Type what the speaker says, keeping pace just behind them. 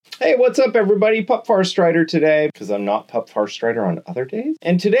Hey, what's up, everybody? Farrstrider today, because I'm not Farrstrider on other days.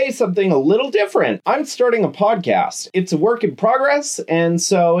 And today's something a little different. I'm starting a podcast. It's a work in progress, and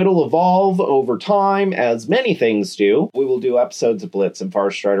so it'll evolve over time, as many things do. We will do episodes of Blitz and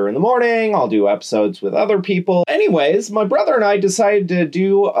Farrstrider in the morning. I'll do episodes with other people. Anyways, my brother and I decided to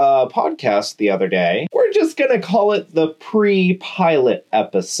do a podcast the other day. We're just going to call it the pre-pilot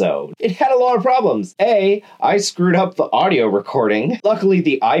episode. It had a lot of problems. A, I screwed up the audio recording. Luckily,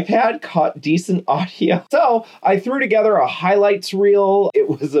 the iPad caught decent audio. So I threw together a highlights reel. It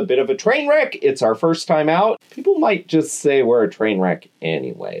was a bit of a train wreck. It's our first time out. People might just say we're a train wreck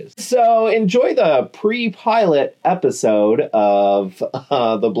anyways. So enjoy the pre-pilot episode of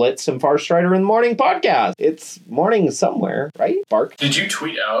the Blitz and Farrstrider in the Morning podcast. It's morning somewhere, right, Bark? Did you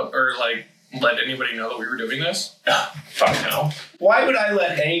tweet out or let anybody know that we were doing this? Fuck no. Why would I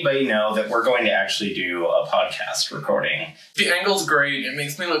let anybody know that we're going to actually do a podcast recording? The angle's great. It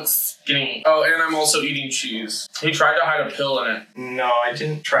makes me look skinny. Oh, and I'm also eating cheese. He tried to hide a pill in it. No, I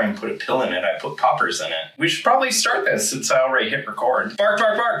didn't try and put a pill in it. I put poppers in it. We should probably start this since I already hit record. Bark,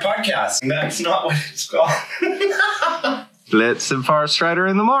 bark, bark, podcast. That's not what it's called. Blitz and Farrstrider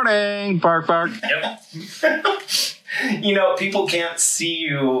in the morning. Bark, bark. Yep. You know, people can't see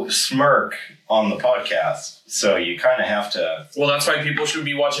you smirk on the podcast, so you kind of have to... Well, that's why people should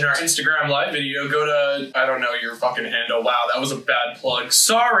be watching our Instagram live video. Go to, I don't know, your fucking handle. Wow, that was a bad plug.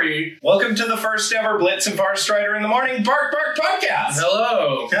 Sorry. Welcome to the first ever Blitz and Farrstrider in the Morning Bark Bark podcast.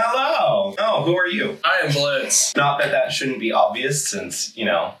 Hello. Hello. Oh, who are you? I am Blitz. Not that shouldn't be obvious since, you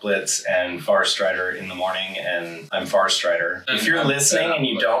know, Blitz and Farrstrider in the morning, and I'm Farrstrider. If you're listening and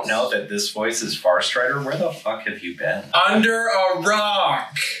you don't know that this voice is Farrstrider, where the fuck have you been? Under a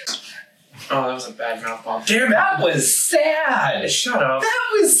rock. Oh, that was a bad mouth bomb. Damn it. That was sad. Shut up. That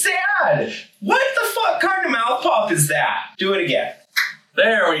was sad. What the fuck kind of mouth pop is that? Do it again.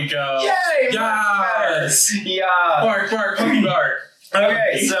 There we go. Yay! Yes. Yeah. Bark, bark, puppy bark.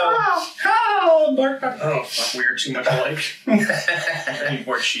 Okay, so... Oh, bark, bark. Oh, fuck, we are too much alike. I need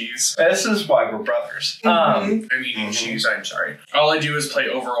more cheese. This is why we're brothers. I'm eating cheese, I'm sorry. All I do is play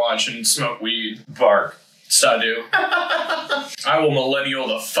Overwatch and smoke weed. Bark. Sadu. I will millennial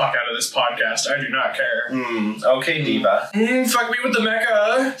the fuck out of this podcast. I do not care. Okay, Diva. Fuck me with the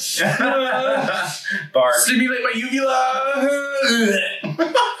mecha. Bark. Stimulate my uvula.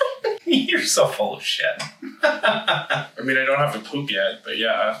 You're so full of shit. I mean, I don't have to poop yet, but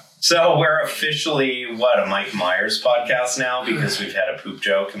yeah. So we're officially, a Mike Myers podcast now because we've had a poop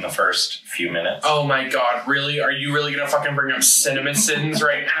joke in the first few minutes. Oh my god, really? Are you really gonna fucking bring up CinemaSins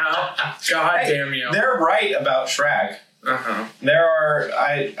right now? God damn you. They're right about Shrek. Uh-huh. There are,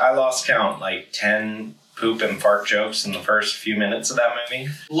 I lost count, 10 poop and fart jokes in the first few minutes of that movie.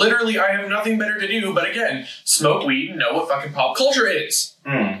 Literally, I have nothing better to do, but again, smoke weed, know what fucking pop culture is.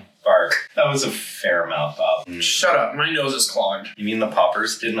 Bark. That was a fair mouth pop. Shut up, my nose is clogged. You mean the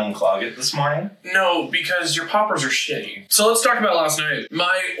poppers didn't unclog it this morning? No, because your poppers are shitty. So let's talk about last night.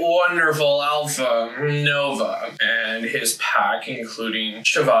 My wonderful Alpha Nova and his pack, including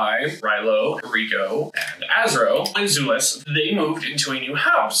Shavai, Rilo, Rico, and Azro, and Zulus, they moved into a new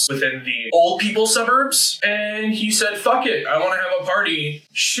house within the old people suburbs, and he said, fuck it, I want to have a party.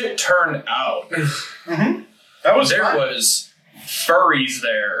 Shit turned out. That was There fun. was furries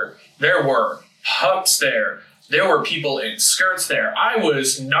there. There were pups there. There were people in skirts there. I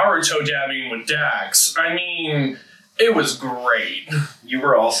was Naruto dabbing with Dax. I mean, it was great. You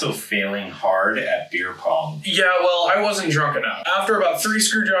were also failing hard at beer pong. Yeah, well, I wasn't drunk enough. After about 3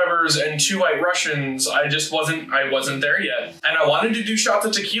 screwdrivers and 2 white Russians, I wasn't there yet. And I wanted to do shots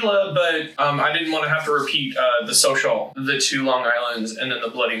of tequila, but I didn't want to have to repeat the social, the 2 Long Islands, and then the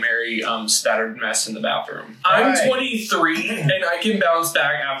Bloody Mary spattered mess in the bathroom. I'm 23, and I can bounce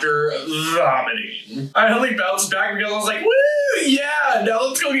back after vomiting. I only bounced back because I was like, woo, yeah, now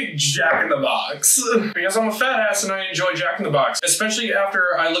let's go get Jack in the Box. Because I'm a fat ass and I enjoy Jack in the Box, especially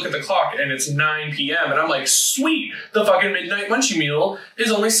after I look at the clock and it's 9 p.m. and I'm like, sweet, the fucking midnight munchie meal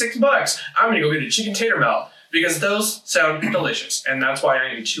is only $6. I'm gonna go get a chicken tater melt because those sound delicious, and that's why I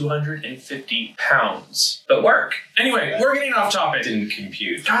am 250 pounds. But work. Anyway, we're getting off topic. Didn't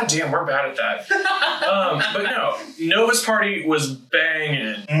compute. God damn, we're bad at that. But no, Nova's party was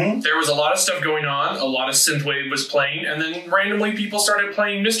banging. There was a lot of stuff going on, a lot of synthwave was playing, and then randomly people started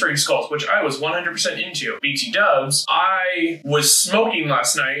playing Mystery Skulls, which I was 100% into. BT dubs, I was smoking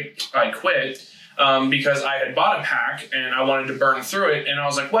last night. I quit. Because I had bought a pack and I wanted to burn through it, and I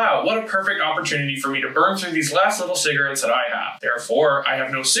was like, wow, what a perfect opportunity for me to burn through these last little cigarettes that I have. Therefore, I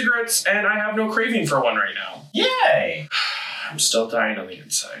have no cigarettes and I have no craving for one right now. Yay! I'm still dying on the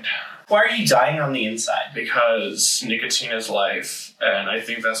inside. Why are you dying on the inside? Because nicotine is life, and I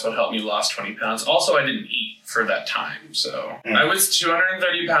think that's what helped me lose 20 pounds. Also, I didn't eat for that time, so I was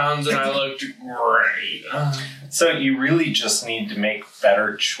 230 pounds and I looked great. So you really just need to make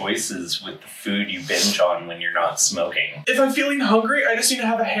better choices with the food you binge on when you're not smoking. If I'm feeling hungry, I just need to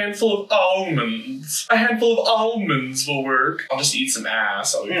have a handful of almonds. A handful of almonds will work. I'll just eat some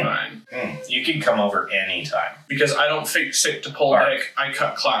ass, I'll be fine. You can come over anytime. Because I don't fake sick to pull dick, I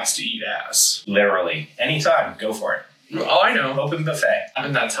cut class to eat ass. Literally. Anytime. Go for it. Oh, I know. Open buffet.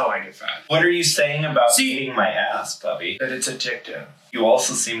 And that's how I get fat. What are you saying about eating my ass, puppy? That it's addictive. You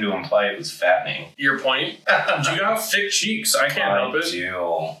also seem to imply it was fattening. Your point? You got thick cheeks. I can't help it. I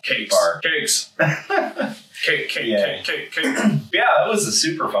do. Cakes. Cakes. Cake. Yeah, that was a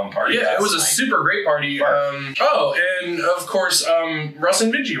super fun party. Yeah, it was a super great party. And of course, Russ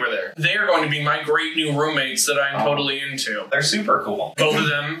and Vinci were there. They are going to be my great new roommates that I'm totally into. They're super cool. Both of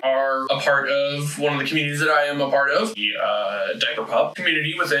them are a part of one of the communities that I am a part of, the Diaper Pup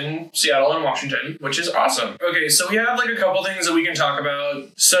community within Seattle and Washington, which is awesome. Okay, so we have like a couple things that we can talk about.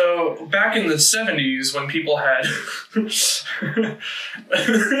 So back in the 70s when people had...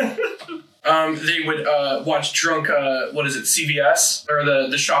 they would watch drunk, CVS? Or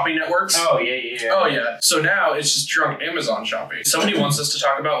the shopping networks? Oh, yeah. Oh, yeah. So now it's just drunk Amazon shopping. Somebody wants us to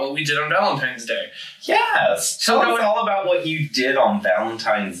talk about what we did on Valentine's Day. Yes. Tell us all about what you did on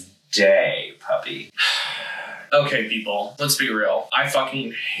Valentine's Day, puppy. Okay, people, let's be real. I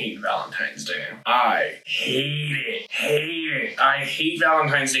fucking hate Valentine's Day. I hate it. I hate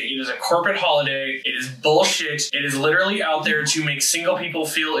Valentine's Day. It is a corporate holiday. It is bullshit. It is literally out there to make single people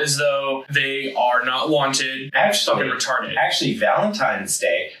feel as though they are not wanted. Actually, fucking retarded. Actually, Valentine's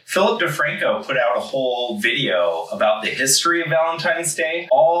Day, Philip DeFranco put out a whole video about the history of Valentine's Day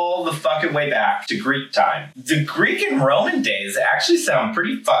all the fucking way back to Greek time. The Greek and Roman days actually sound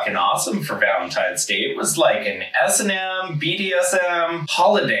pretty fucking awesome for Valentine's Day. It was like an S&M, BDSM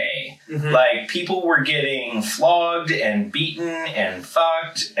holiday. Like, people were getting flogged and beaten and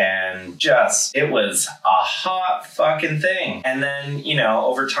fucked and just, it was a hot fucking thing. And then,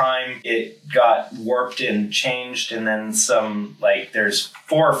 over time, it got warped and changed, and then some, like, there's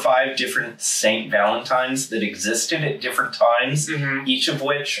 4 or 5 different Saint Valentines that existed at different times, each of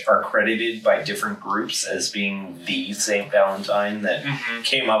which are credited by different groups as being the Saint Valentine that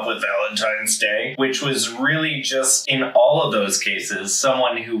came up with Valentine's Day, which was really just, in all of those cases,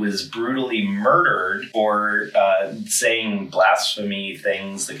 someone who was brutally murdered for saying blasphemy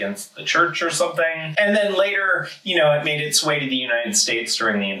things against the church or something. And then later, it made its way to the United States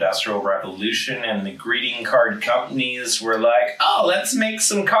during the Industrial Revolution, and the greeting card companies were like, oh, let's make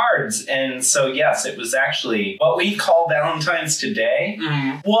some cards. And so, yes, it was actually what we call Valentine's today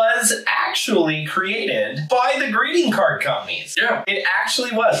was actually created by the greeting card companies. Yeah. It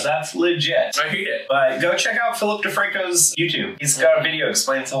actually was. That's legit. I hate it. But go check out Philip DeFranco's YouTube. He's got a video,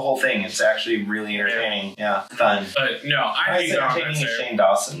 explains the whole thing. It's actually really entertaining. Yeah, fun. But no, I hate entertaining as Shane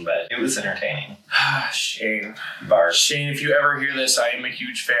Dawson, but it was entertaining. Shane. Bart. Shane, if you ever hear this, I am a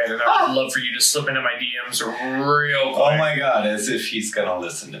huge fan, and I would love for you to slip into my DMs real quick. Oh my god, as if he's gonna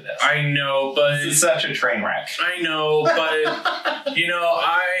listen to this. I know, but... This is such a train wreck. I know, but,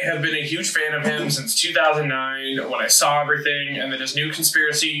 I have been a huge fan of him since 2009, when I saw everything, and then his new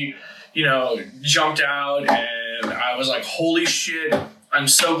conspiracy, jumped out, and I was like, holy shit. I'm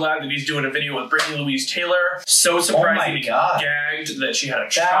so glad that he's doing a video with Brittany Louise Taylor. So surprised that he gagged that she had a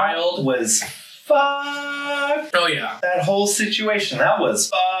child. That was fucked. Oh, yeah. That whole situation, that was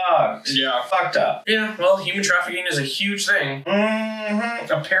fucked. Yeah. Fucked up. Yeah, well, human trafficking is a huge thing.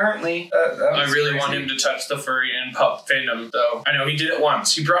 Apparently. I really want him to touch the furry and pup fandom, though. I know he did it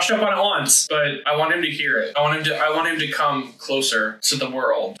once. He brushed up on it once, but I want him to hear it. I want him to come closer to the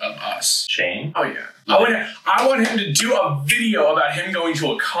world of us. Shane? Oh, yeah. I want him to do a video about him going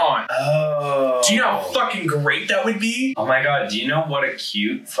to a con. Oh. Do you know how fucking great that would be? Oh my god, do you know what a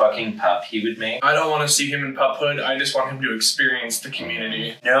cute fucking pup he would make? I don't want to see him in puphood. I just want him to experience the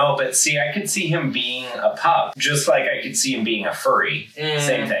community. No, but see, I could see him being a pup, just like I could see him being a furry.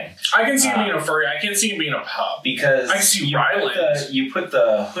 Same thing. I can see him being a furry. I can't see him being a pup. Because I see Ryland. You put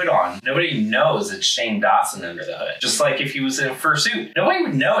the hood on, nobody knows it's Shane Dawson under the hood. Just like if he was in a fursuit, nobody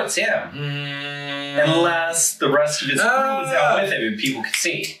would know it's him. Unless the rest of his crew was out with him and people could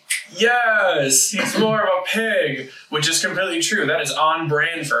see. Yes, he's more of a pig, which is completely true. That is on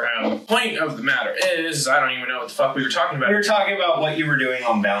brand for him. Point of the matter is, I don't even know what the fuck we were talking about. We were talking about what you were doing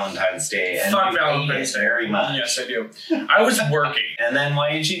on Valentine's Day. And Fuck Valentine's Day. Very much. Yes, I do. I was working. And then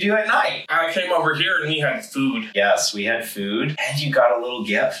what did you do at night? I came over here and we had food. Yes, we had food. And you got a little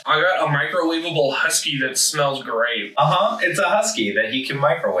gift. I got a microwavable husky that smells great. It's a husky that he can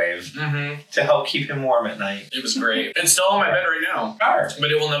microwave to help keep him warm at night. It was great. It's still on my bed right now.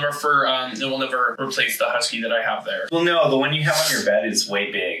 But it will never replace the husky that I have there. Well, no, the one you have on your bed is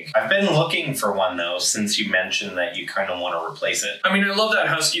way big. I've been looking for one, though, since you mentioned that you kind of want to replace it. I mean, I love that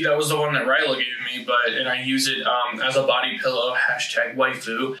husky. That was the one that Ryla gave me, and I use it as a body pillow,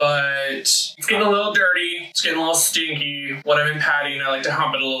 #waifu. But it's getting a little dirty. It's getting a little stinky. When I'm in padding, I like to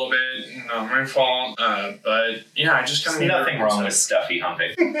hump it a little bit. Not my fault. But yeah, I just kind of... Nothing wrong with stuffy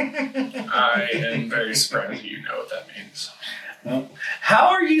humping. I am very surprised you know what that means. How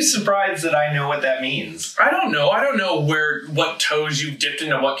are you surprised that I know what that means? I don't know. I don't know what toes you've dipped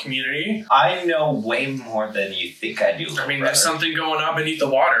into what community. I know way more than you think I do. I mean, there's something going on beneath the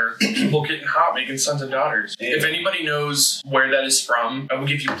water. People getting hot, making sons and daughters. Yeah. If anybody knows where that is from, I will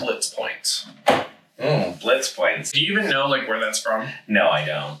give you blitz points. Blitz points. Do you even know where that's from? No, I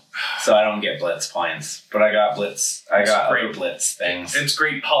don't. So I don't get blitz points. But I got blitz. I got great blitz things. It's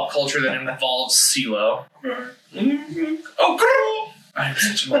great pop culture that involves CeeLo. Oh, girl! I'm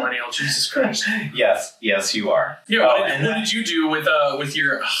such a millennial, Jesus Christ. Yes, you are. Yeah, what did you do with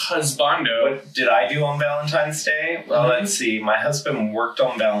your husbando? What did I do on Valentine's Day? Well, let's see. My husband worked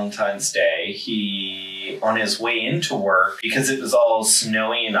on Valentine's Day. He, on his way into work, because it was all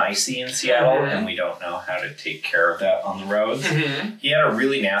snowy and icy in Seattle, and we don't know how to take care of that on the roads, he had a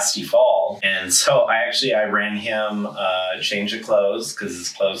really nasty fall. And so I ran him a change of clothes, because his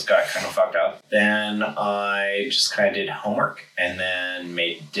clothes got kind of fucked up. Then I just kind of did homework, and then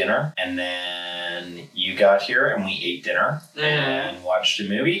made dinner, and then you got here and we ate dinner and watched a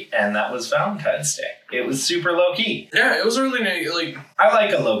movie, and that was Valentine's Day. It was super low-key. Yeah, it was really nice. I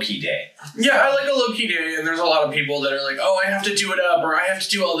like a low-key day. Yeah, I like a low-key day, and there's a lot of people that are like, oh, I have to do it up, or I have to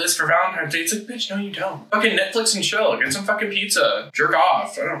do all this for Valentine's Day. It's like, bitch, no, you don't. Fucking Netflix and chill. Get some fucking pizza. Jerk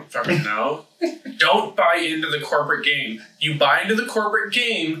off. I don't fucking know. Don't buy into the corporate game. You buy into the corporate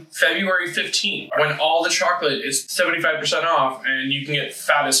game February 15th, when all the chocolate is 75% off, and you can get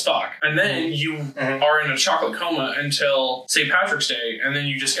fat as fuck. And then you are in a chocolate coma until St. Patrick's Day, and then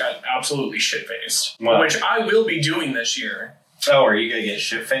you just got absolutely shit-faced. Wow. Which I will be doing this year. Oh, are you going to get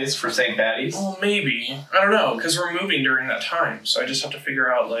shit-faced for St. Patty's? Well, maybe. I don't know, because we're moving during that time, so I just have to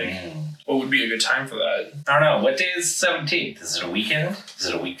figure out, what would be a good time for that. I don't know. What day is the 17th? Is it a weekend? Is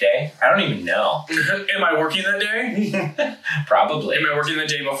it a weekday? I don't even know. Am I working that day? Probably. Am I working the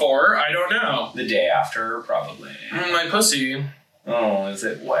day before? I don't know. The day after? Probably. My pussy. Oh, is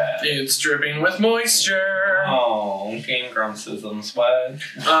it wet? It's dripping with moisture. Oh, Game Grumps is on sweat.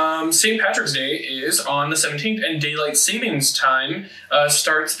 St. Patrick's Day is on the 17th, and Daylight Savings Time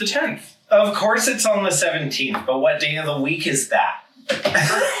starts the 10th. Of course it's on the 17th, but what day of the week is that?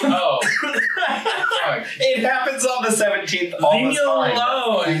 Oh. It happens on the 17th all the time.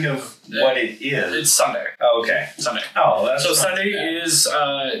 Alone. Kind of what it is. It's Sunday. Oh, okay. Sunday. Oh, that's so Sunday is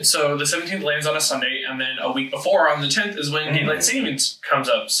so the 17th lands on a Sunday, and then a week before on the 10th is when Daylight Savings comes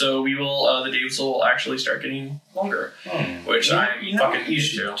up. So we will the days will actually start getting longer, which I'm fucking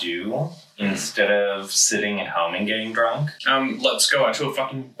used to. Do instead of sitting at home and getting drunk. Let's go out to a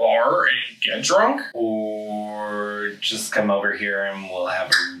fucking bar and get drunk, or just come over here and we'll have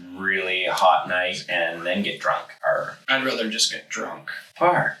a really hot night and then get drunk. Or I'd rather just get drunk.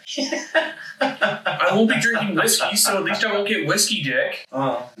 Or I won't be drinking whiskey, so at least I won't get whiskey dick.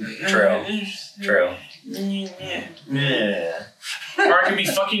 Oh, true. Yeah. Or I could be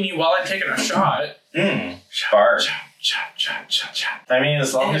fucking you while I'm taking a shot. Bar. I mean,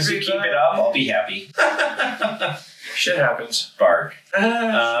 as long as you keep it up, I'll be happy. Shit happens. Bark.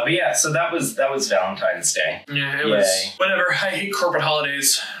 But yeah, so that was Valentine's Day. Yeah, it was. Whatever. I hate corporate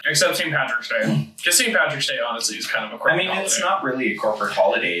holidays, except St. Patrick's Day. Because St. Patrick's Day, honestly, is kind of a corporate holiday. It's not really a corporate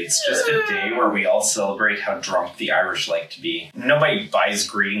holiday. It's just a day where we all celebrate how drunk the Irish like to be. Nobody buys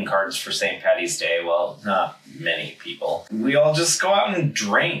greeting cards for St. Patty's Day. Well, not many people. We all just go out and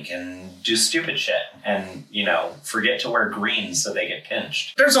drink and do stupid shit and, forget to wear green so they get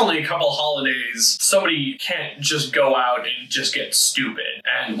pinched. There's only a couple holidays somebody can't just go out and just get stupid.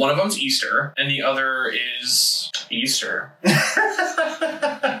 And one of them's Easter, and the other is Easter.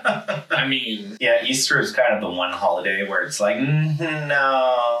 I mean... Yeah, Easter is kind of the one holiday where it's like,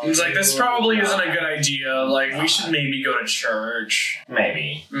 no. It's like, this probably isn't a good idea. Like, we should maybe go to church.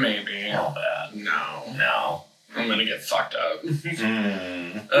 Maybe. All that. No. I'm gonna get fucked up. And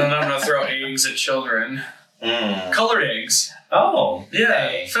then I'm gonna throw eggs at children. Colored eggs. Oh. Yeah,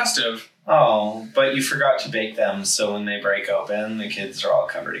 hey. festive. Oh, but you forgot to bake them, so when they break open, the kids are all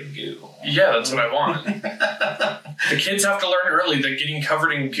covered in goo. Yeah, that's what I want. The kids have to learn early that getting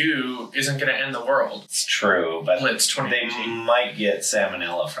covered in goo isn't going to end the world. It's true, but Blitz they 2018. might get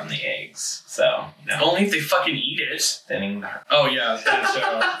salmonella from the eggs, so no. Only if they fucking eat it. Thinning the herd. Oh, yeah.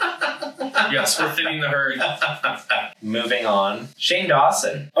 Yes, we're thinning the herd. Moving on. Shane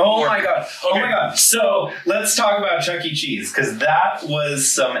Dawson. Oh my god. Oh my god. So, let's talk about Chuck E. Cheese, because that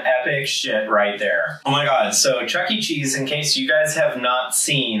was some epic shit right there. Oh my god. So, Chuck E. Cheese, in case you guys have not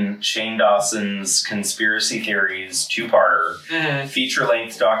seen Shane Dawson's Conspiracy Theories two-parter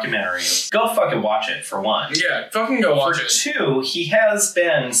feature-length documentary, go fucking watch it, for one. Yeah, fucking go watch it. For two, he has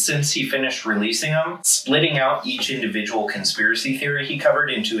been, since he finished releasing them, splitting out each individual conspiracy theory he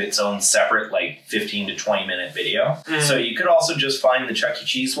covered into its own separate, 15 to 20 minute video. So you could also just find the Chuck E.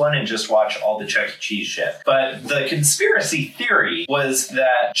 Cheese one and just watch all the Chuck E. Cheese shit. But the conspiracy theory was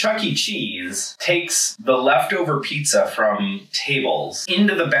that Chuck E. Cheese takes the leftover pizza from tables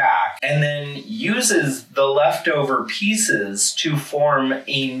into the back and then uses the leftover pieces to form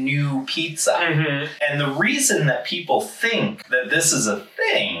a new pizza. And the reason that people think that this is a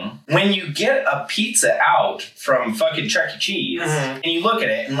thing, when you get a pizza out from fucking Chuck E. Cheese and you look at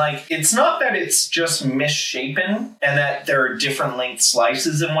it and it's not that it's just misshapen and that there are different length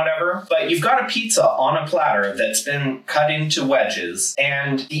slices and whatever, but you've got a pizza on a platter that's been cut into wedges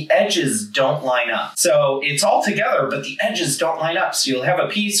and the edges don't line up. So it's all together, but the edges don't line up. So you'll have a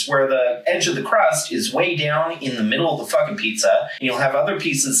piece where the edge of the crust is way down in the middle of the fucking pizza, and you'll have other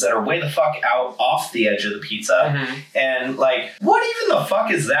pieces that are way the fuck out off the edge of the pizza. And what even the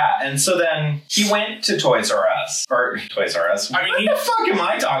fuck is that? And so then he went to Toys R Us. Or Toys R Us. I mean, what the fuck am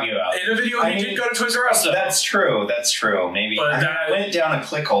I talking about? In a video, he did go to Toys R Us, though. That's true. Maybe. But I went down a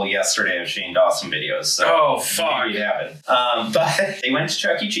click hole yesterday of Shane Dawson videos. So oh, fuck. Maybe it happened. But they went to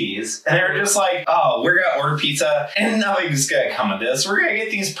Chuck E. Cheese, and they were just like, oh, we're going to order pizza, and nothing's going to come of this. We're going to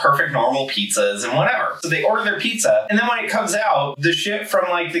get these perfect normal pizzas and whatever. So they order their pizza, and then when it comes out, the shit from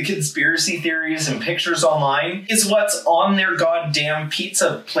the conspiracy theories and pictures online is what's on their goddamn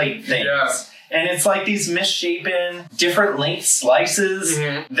pizza plate things. Yeah. And it's these misshapen, different length slices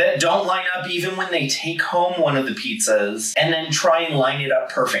that don't line up even when they take home one of the pizzas and then try and line it up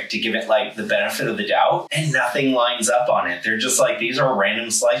perfect to give it the benefit of the doubt. And nothing lines up on it. They're just these are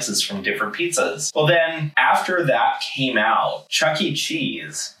random slices from different pizzas. Well then, after that came out, Chuck E.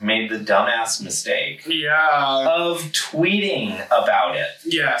 Cheese made the dumbass mistake of tweeting about it.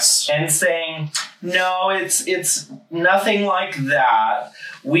 Yes. And saying, no, it's nothing like that.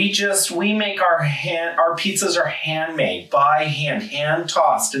 We make our pizzas are handmade, by hand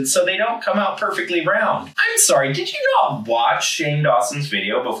tossed, and so they don't come out perfectly round. I'm sorry, did you not watch Shane Dawson's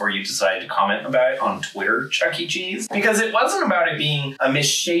video before you decided to comment about it on Twitter, Chuck E. Cheese? Because it wasn't about it being a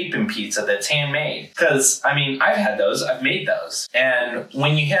misshapen pizza that's handmade. Because, I've had those, I've made those. And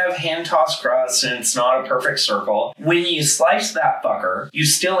when you have hand-tossed crust and it's not a perfect circle, when you slice that fucker, you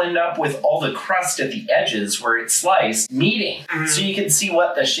still end up with all the crust at the edges where it's sliced meeting. So you can see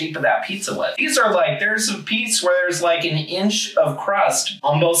what the shape of that pizza was. These are there's a piece where there's an inch of crust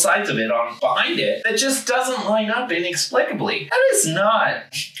on both sides of it, behind it, that just doesn't line up inexplicably. That is not.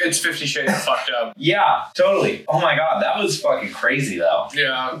 It's 50 Shades fucked up. Yeah, totally. Oh my god, that was fucking crazy though.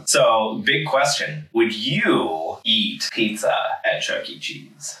 Yeah. So, big question. Would you eat pizza at Chuck E.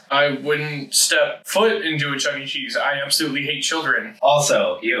 Cheese? I wouldn't step foot into a Chuck E. Cheese. I absolutely hate children.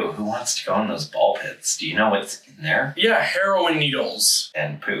 Also, ew, who wants to go in those ball pits? Do you know what's in there? Yeah, heroin needles.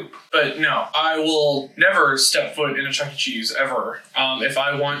 And poop. But no, I will never step foot in a Chuck E. Cheese, ever. If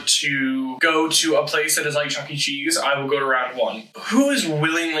I want to go to a place that is like Chuck E. Cheese, I will go to round one. Who is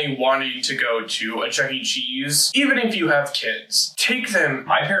willingly wanting to go to a Chuck E. Cheese, even if you have kids? Take them.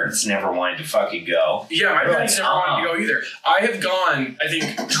 My parents never wanted to fucking go. Yeah, my parents never wanted to go either. I have gone, I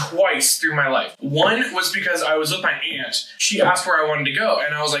think, twice through my life. One was because I was with my aunt. She asked where I wanted to go,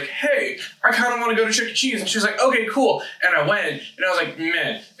 and I was like, hey, I kind of want to go to Chuck E. Cheese. And she was like, okay, cool. And I went, and I was like,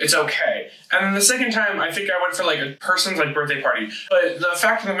 man, it's okay. And then the second time, I think I went for a person's birthday party. But the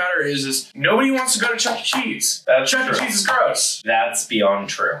fact of the matter is nobody wants to go to Chuck E. Cheese. Chuck E. Cheese is gross. That's beyond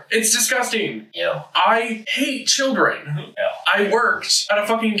true. It's disgusting. Ew. I hate children. Ew. I worked at a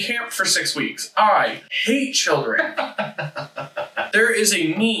fucking camp for 6 weeks. I hate children. There is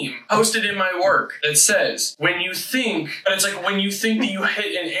a meme posted in my work that says, when you think that you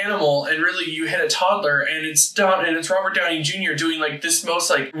hit an animal and really you hit a toddler, and it's Robert Downey Jr. doing like this most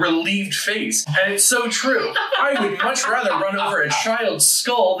like relieved face. And it's so true. I would much rather run over a child's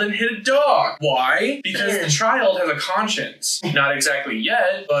skull than hit a dog. Why? Because the child has a conscience. Not exactly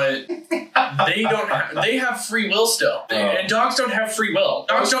yet, but they have free will still. And dogs don't have free will.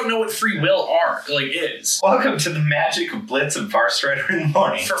 Dogs don't know what free will is. Welcome to the magic of Blitz and Farrstrider in the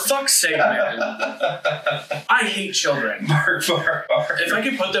morning. For fuck's sake, man. I hate children. Bark, bark, bark. If I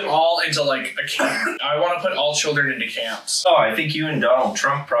could put them all into like a camp, I want to put all children into camps. Oh, I think you and Donald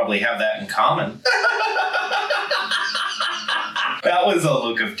Trump probably have that in common. That was a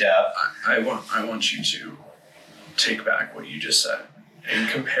look of death. I want you to take back what you just said in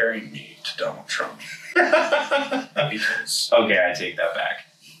comparing me to Donald Trump. Because okay, I take that back.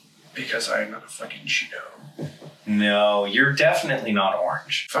 Because I am not a fucking Cheeto. No, you're definitely not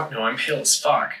orange. Fuck no, I'm pale as fuck.